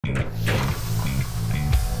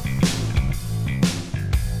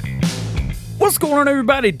What's going on,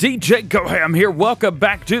 everybody? DJ GoHam here. Welcome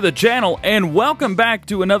back to the channel and welcome back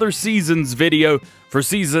to another Seasons video for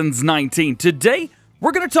Seasons 19. Today,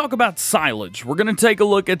 we're going to talk about Silage. We're going to take a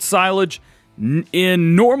look at Silage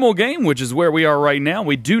in normal game, which is where we are right now.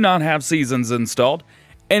 We do not have Seasons installed.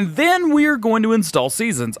 And then we are going to install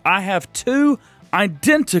Seasons. I have two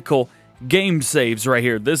identical game saves right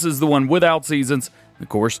here. This is the one without Seasons, of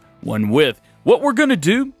course, one with. What we're going to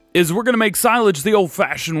do is we're going to make Silage the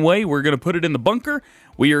old-fashioned way. We're going to put it in the bunker.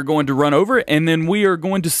 We are going to run over it, and then we are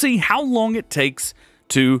going to see how long it takes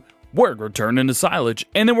to return into Silage.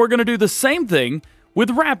 And then we're going to do the same thing with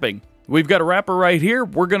wrapping. We've got a wrapper right here.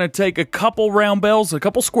 We're going to take a couple round bales, a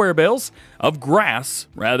couple square bales of grass,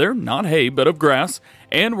 rather, not hay, but of grass,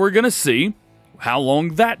 and we're going to see how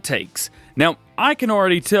long that takes. Now, I can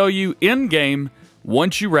already tell you in-game,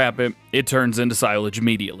 once you wrap it, it turns into Silage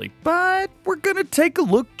immediately. But we're going to take a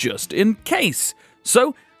look just in case.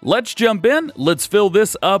 So, let's jump in. Let's fill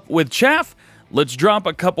this up with chaff. Let's drop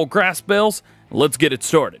a couple grass bales. Let's get it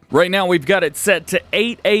started. Right now, we've got it set to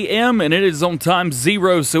 8 a.m. and it is on time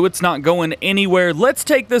 0, so it's not going anywhere. Let's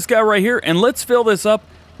take this guy right here and let's fill this up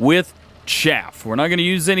with chaff. We're not going to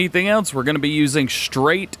use anything else. We're going to be using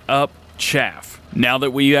straight up chaff. Now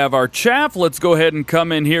that we have our chaff, let's go ahead and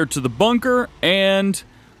come in here to the bunker, and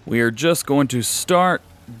we are just going to start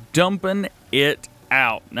dumping it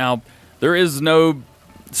out. Now, there is no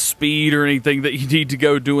speed or anything that you need to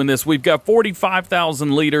go doing this. We've got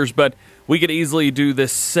 45,000 liters, but we could easily do the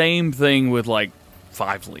same thing with like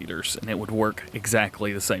 5 liters, and it would work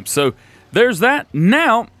exactly the same. So there's that.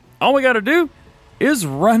 Now, all we got to do is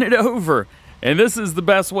run it over. And this is the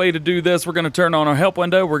best way to do this. We're going to turn on our help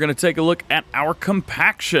window. We're going to take a look at our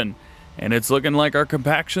compaction. And it's looking like our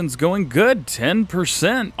compaction's going good.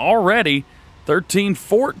 10% already. 13,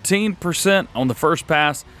 14% on the first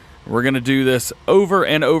pass. We're going to do this over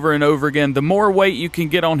and over and over again. The more weight you can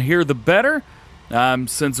get on here, the better.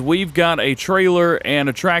 Since we've got a trailer and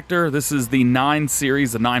a tractor, this is the 9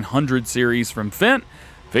 series, the 900 series from Fent.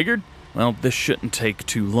 Figured, well, this shouldn't take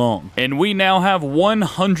too long. And we now have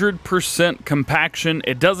 100% compaction.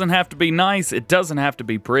 It doesn't have to be nice. It doesn't have to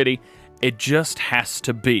be pretty. It just has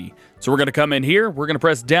to be. So we're going to come in here. We're going to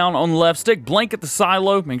press down on the left stick, blanket the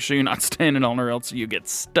silo. Make sure you're not standing on it or else you get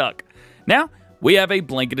stuck. Now, we have a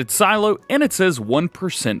blanketed silo, and it says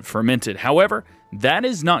 1% fermented. However, that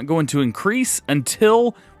is not going to increase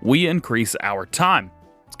until we increase our time.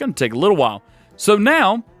 It's going to take a little while. So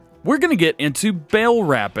now, we're going to get into bale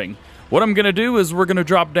wrapping. What I'm going to do is we're going to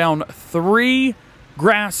drop down 3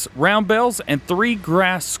 grass round bales and 3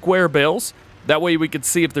 grass square bales. That way we can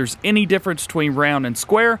see if there's any difference between round and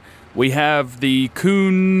square. We have the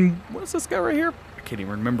Coon... What is this guy right here? I can't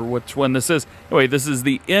even remember which one this is. Anyway, this is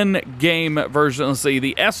the in-game version. Let's see,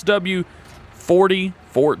 the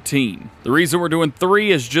SW4014. The reason we're doing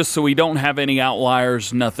 3 is just so we don't have any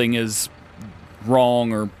outliers. Nothing is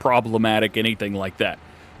wrong or problematic, anything like that.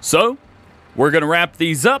 So, we're going to wrap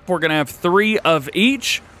these up. We're going to have 3 of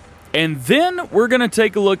each. And then we're going to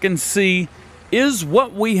take a look and see, is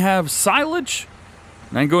what we have Silage?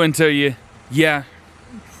 And I can go ahead and tell you, yeah,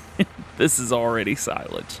 this is already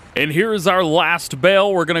Silage. And here is our last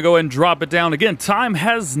bale. We're going to go ahead and drop it down. Again, time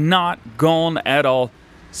has not gone at all.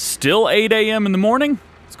 Still 8 a.m. in the morning.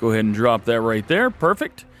 Let's go ahead and drop that right there.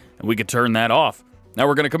 Perfect. And we can turn that off. Now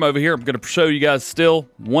we're going to come over here. I'm going to show you guys still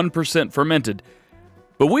 1% fermented.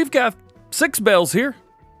 But we've got 6 bales here,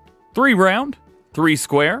 3 round, 3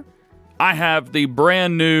 square. I have the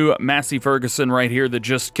brand new Massey Ferguson right here that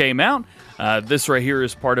just came out. This right here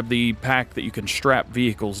is part of the pack that you can strap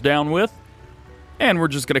vehicles down with. And we're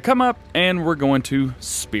just going to come up and we're going to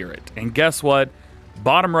spear it. And guess what?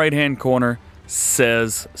 Bottom right-hand corner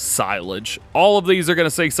says Silage. All of these are going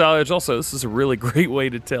to say Silage. Also, this is a really great way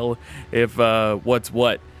to tell if what's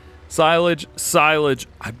what. Silage, Silage.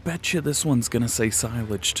 I bet you this one's going to say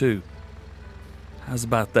Silage too. How's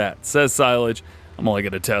about that? It says Silage. I'm only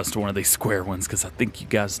going to test one of these square ones because I think you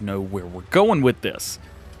guys know where we're going with this.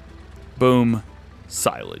 Boom.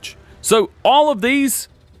 Silage. So all of these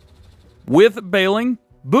with baling,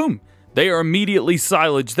 boom. They are immediately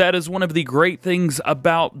Silage. That is one of the great things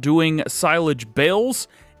about doing Silage bales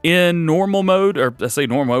in normal mode, or I say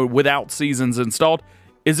normal mode, without Seasons installed,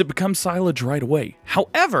 is it becomes Silage right away.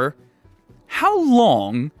 However, how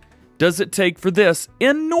long does it take for this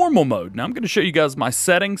in normal mode? Now, I'm going to show you guys my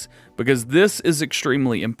settings because this is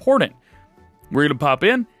extremely important. We're going to pop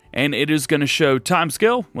in, and it is going to show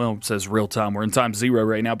timescale. Well, it says real time. We're in time 0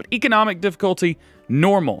 right now, but economic difficulty,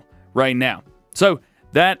 normal right now. So,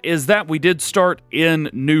 that is that. We did start in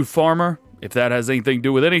New Farmer, if that has anything to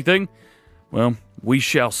do with anything. Well, we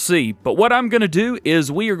shall see. But what I'm going to do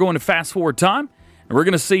is we are going to fast forward time, and we're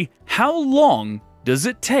going to see how long does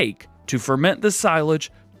it take to ferment the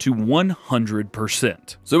silage to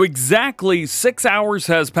 100%. So exactly 6 hours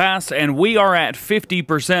has passed, and we are at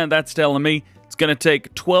 50%. That's telling me it's going to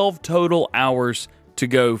take 12 total hours to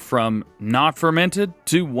go from not fermented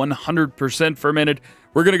to 100% fermented.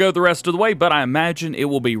 We're going to go the rest of the way, but I imagine it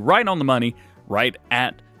will be right on the money, right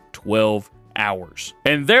at 12 hours.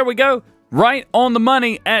 And there we go, right on the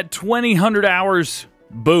money at 2000 hours.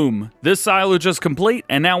 Boom, this silage is complete,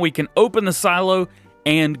 and now we can open the silo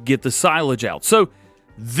and get the silage out. So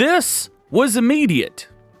this was immediate.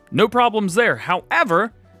 No problems there.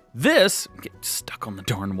 However, this, get stuck on the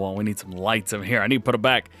darn wall. We need some lights in here. I need to put it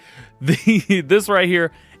back. This right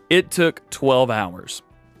here, it took 12 hours.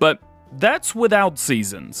 But that's without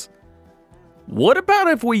seasons. What about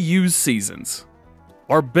if we use seasons?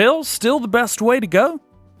 Are bales still the best way to go?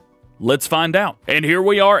 Let's find out. And here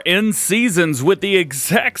we are in seasons with the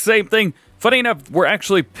exact same thing. Funny enough, we're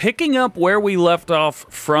actually picking up where we left off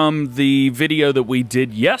from the video that we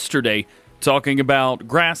did yesterday, talking about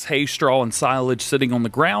grass, hay, straw, and silage sitting on the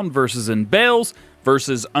ground versus in bales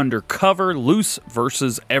versus under cover, loose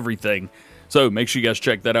versus everything. So make sure you guys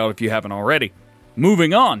check that out if you haven't already.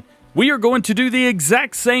 Moving on, we are going to do the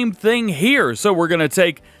exact same thing here. So we're going to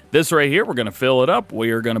take this right here, we're going to fill it up, we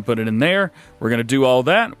are going to put it in there, we're going to do all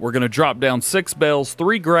that, we're going to drop down 6 bales,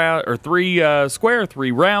 3 square,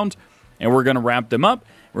 3 round, and we're going to wrap them up.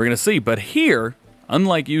 We're going to see, but here,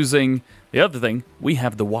 unlike using the other thing, we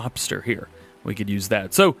have the Wobster here. We could use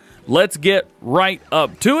that. So let's get right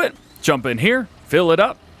up to it. Jump in here, fill it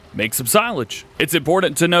up, make some silage. It's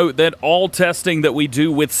important to note that all testing that we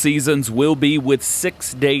do with seasons will be with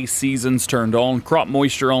 6-day seasons turned on, crop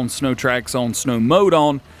moisture on, snow tracks on, snow mode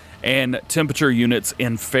on, and temperature units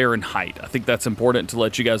in Fahrenheit. I think that's important to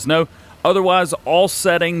let you guys know. Otherwise, all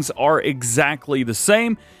settings are exactly the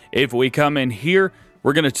same. If we come in here,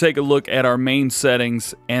 we're going to take a look at our main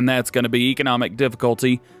settings, and that's going to be economic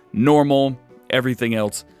difficulty, normal, everything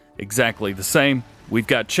else exactly the same. We've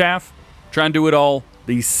got chaff. Try and do it all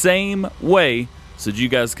the same way so that you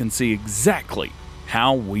guys can see exactly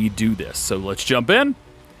how we do this. So let's jump in.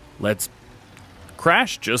 Let's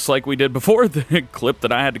crash just like we did before. The clip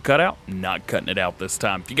that I had to cut out, not cutting it out this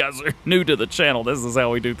time. If you guys are new to the channel, this is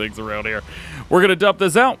how we do things around here. We're going to dump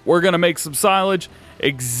this out. We're going to make some silage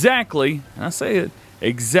exactly, I say it,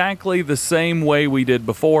 exactly the same way we did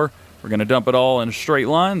before. We're going to dump it all in a straight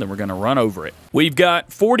line, then we're going to run over it. We've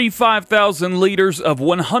got 45,000 liters of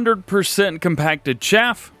 100% compacted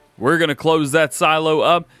chaff. We're going to close that silo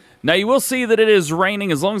up. Now you will see that it is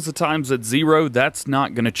raining. As long as the time's at 0, that's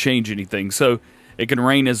not going to change anything. So it can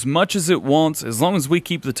rain as much as it wants. As long as we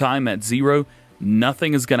keep the time at 0,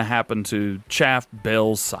 nothing is going to happen to chaff,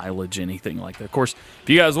 bales, silage, anything like that. Of course, if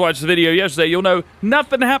you guys watched the video yesterday, you'll know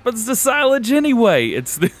nothing happens to silage anyway.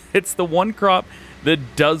 It's the one crop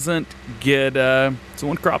that doesn't get it's the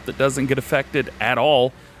one crop that doesn't get affected at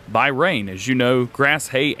all by rain. As you know, grass,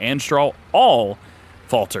 hay, and straw all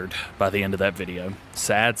faltered by the end of that video.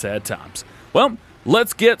 Sad, sad times. Well,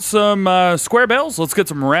 let's get some square bales. Let's get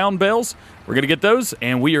some round bales. We're going to get those,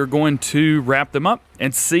 and we are going to wrap them up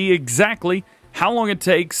and see exactly how long it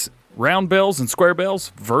takes round bales and square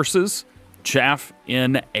bales versus chaff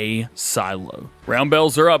in a silo. Round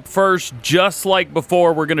bales are up first, just like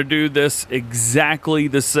before. We're going to do this exactly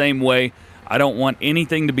the same way. I don't want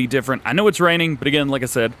anything to be different. I know it's raining, but again, like I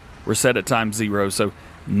said, we're set at time 0, so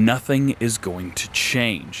nothing is going to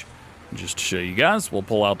change. Just to show you guys, we'll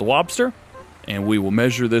pull out the Wobster, and we will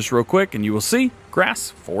measure this real quick, and you will see grass,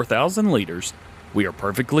 4,000 liters. We are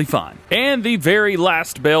perfectly fine. And the very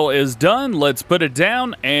last bale is done. Let's put it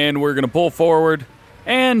down, and we're going to pull forward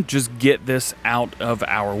and just get this out of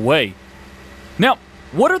our way. Now,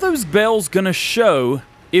 what are those bales going to show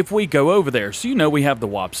if we go over there? So you know we have the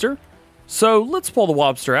Wobster. So let's pull the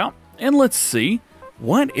Wobster out, and let's see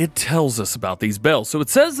what it tells us about these bales. So it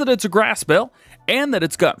says that it's a grass bale and that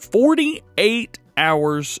it's got 48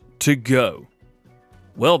 hours to go.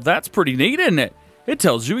 Well, that's pretty neat, isn't it? It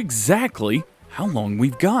tells you exactly how long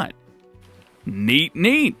we've got. Neat,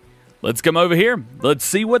 neat. Let's come over here. Let's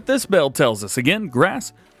see what this bale tells us. Again,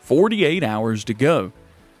 grass, 48 hours to go.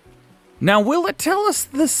 Now, will it tell us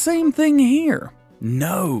the same thing here?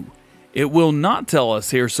 No, it will not tell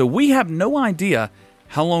us here, so we have no idea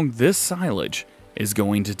how long this silage is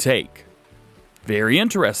going to take. Very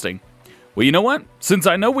interesting. Well, you know what? Since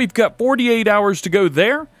I know we've got 48 hours to go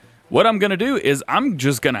there, what I'm going to do is I'm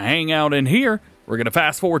just going to hang out in here. We're going to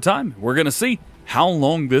fast forward time. We're going to see how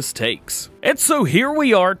long this takes. And so here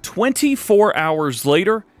we are 24 hours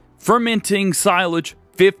later, fermenting silage,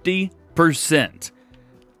 50 50%.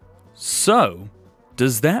 So,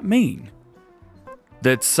 does that mean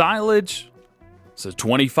that silage, so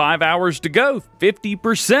 25 hours to go,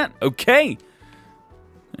 50%, okay.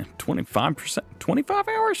 25%, 25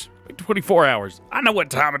 hours? 24 hours. I know what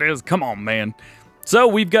time it is, come on, man. So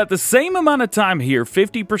we've got the same amount of time here,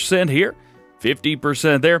 50% here,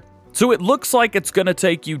 50% there. So it looks like it's going to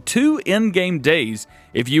take you 2 in-game days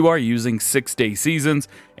if you are using 6-day seasons.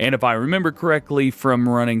 And if I remember correctly from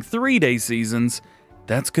running 3-day seasons,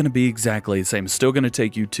 that's going to be exactly the same. It's still going to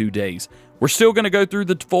take you 2 days. We're still going to go through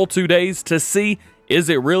the full 2 days to see, is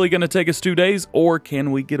it really going to take us 2 days, or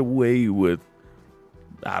can we get away with,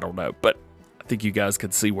 I don't know, but I think you guys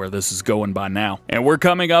could see where this is going by now. And we're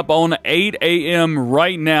coming up on 8 a.m.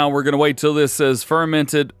 right now. We're going to wait till this says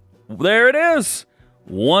fermented. There it is.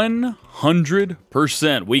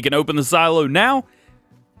 100%. We can open the silo now.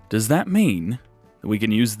 Does that mean that we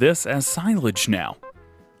can use this as silage now?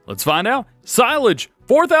 Let's find out. Silage,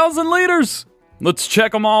 4,000 liters. Let's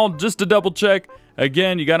check them all just to double check.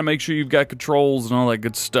 Again, you got to make sure you've got controls and all that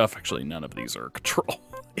good stuff. Actually, none of these are control.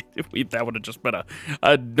 That would have just been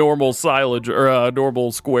a normal silage or a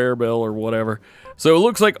normal square bale or whatever. So it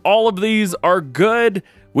looks like all of these are good.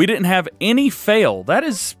 We didn't have any fail. That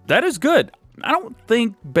is good. I don't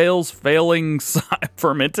think bales failing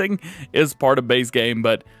fermenting is part of base game,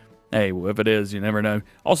 but hey, if it is, you never know.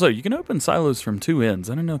 Also, you can open silos from 2 ends.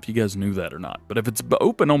 I don't know if you guys knew that or not, but if it's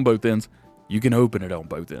open on both ends, you can open it on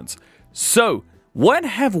both ends. So, what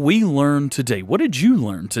have we learned today? What did you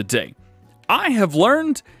learn today? I have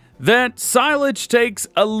learned that silage takes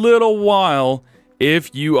a little while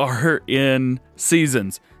if you are in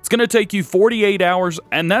seasons. It's going to take you 48 hours,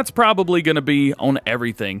 and that's probably going to be on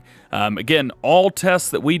everything. Again, all tests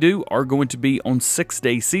that we do are going to be on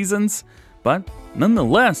 6-day seasons, but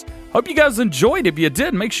nonetheless, hope you guys enjoyed. If you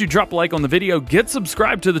did, make sure you drop a like on the video, get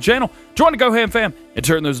subscribed to the channel, join the GoHamFam, and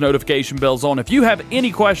turn those notification bells on. If you have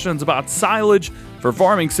any questions about silage for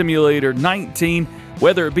Farming Simulator 19,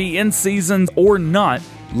 whether it be in seasons or not,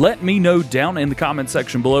 let me know down in the comment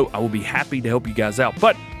section below. I will be happy to help you guys out.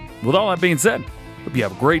 But with all that being said, hope you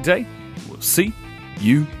have a great day. We'll see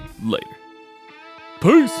you later.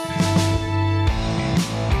 Peace.